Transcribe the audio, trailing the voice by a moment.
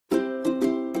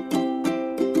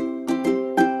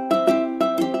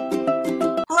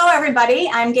everybody.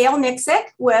 I'm Gail Nixick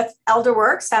with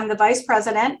ElderWorks. I'm the Vice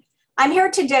President. I'm here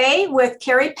today with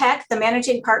Kerry Peck, the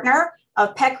Managing Partner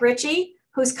of Peck Ritchey,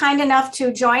 who's kind enough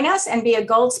to join us and be a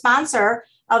gold sponsor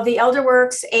of the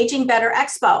ElderWorks Aging Better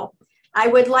Expo. I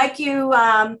would like you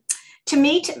to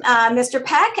meet Mr.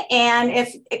 Peck, and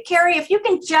Kerry, if you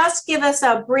can just give us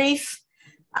a brief,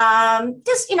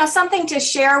 something to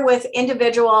share with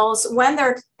individuals when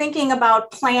they're thinking about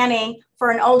planning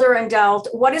for an older adult,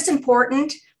 what is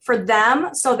important for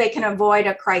them so they can avoid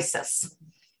a crisis.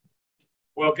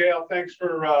 Well, Gail, thanks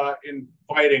for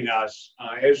inviting us.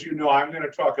 As you know, I'm going to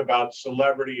talk about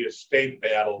celebrity estate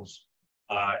battles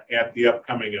at the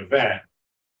upcoming event.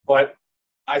 But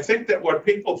I think that what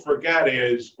people forget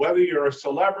is whether you're a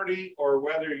celebrity or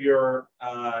whether you're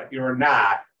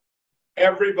not,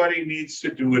 everybody needs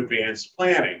to do advanced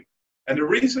planning. And the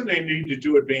reason they need to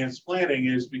do advanced planning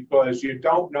is because you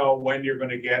don't know when you're going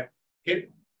to get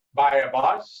hit by a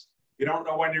bus. You don't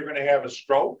know when you're going to have a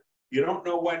stroke. You don't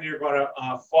know when you're going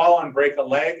to fall and break a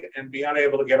leg and be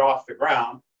unable to get off the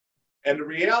ground. And the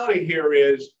reality here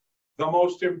is the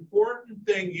most important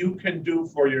thing you can do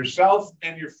for yourself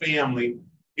and your family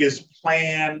is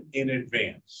plan in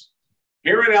advance.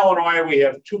 Here in Illinois, we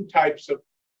have two types of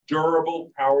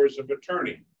durable powers of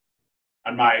attorney.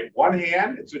 On my one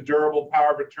hand, it's a durable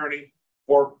power of attorney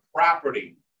for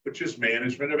property, which is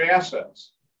management of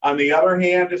assets. On the other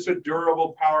hand, it's a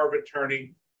durable power of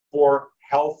attorney for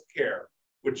health care,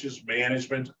 which is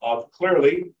management of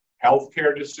clearly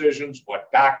healthcare decisions,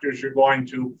 what doctors you're going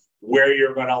to, where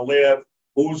you're going to live,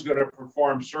 who's going to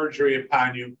perform surgery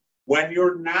upon you, when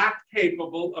you're not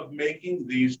capable of making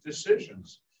these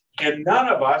decisions. And none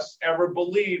of us ever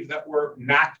believe that we're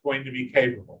not going to be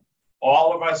capable.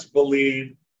 All of us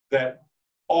believe that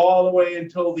all the way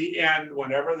until the end,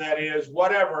 whenever that is,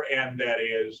 whatever end that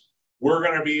is, we're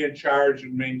going to be in charge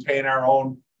and maintain our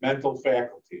own mental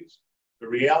faculties. The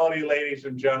reality, ladies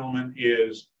and gentlemen,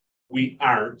 is we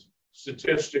aren't.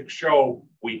 Statistics show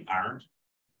we aren't.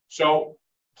 So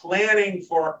planning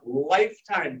for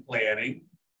lifetime planning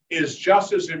is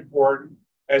just as important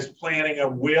as planning a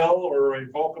will or a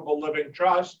revocable living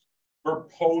trust for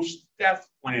post-death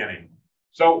planning.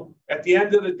 So at the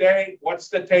end of the day, what's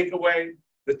the takeaway?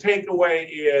 The takeaway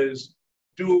is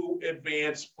do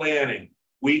advanced planning.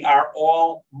 We are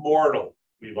all mortal.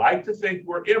 We like to think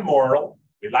we're immortal.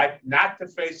 We like not to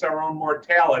face our own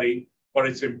mortality, but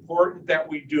it's important that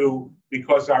we do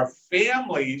because our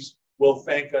families will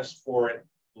thank us for it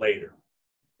later.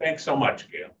 Thanks so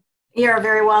much, Gail. You're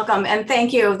very welcome, and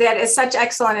thank you. That is such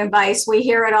excellent advice. We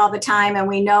hear it all the time, and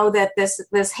we know that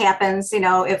this happens. You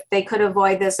know, if they could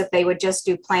avoid this, if they would just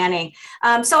do planning.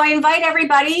 So I invite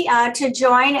everybody to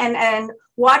join and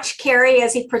watch Kerry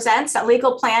as he presents at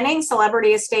Legal Planning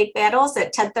Celebrity Estate Battles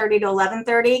at 10:30 to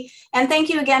 11:30. And thank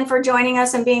you again for joining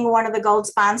us and being one of the gold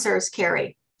sponsors,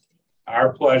 Kerry.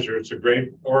 Our pleasure. It's a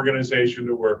great organization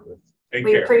to work with. Take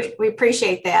care. We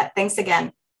appreciate that. Thanks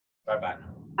again. Bye-bye.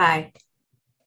 Bye.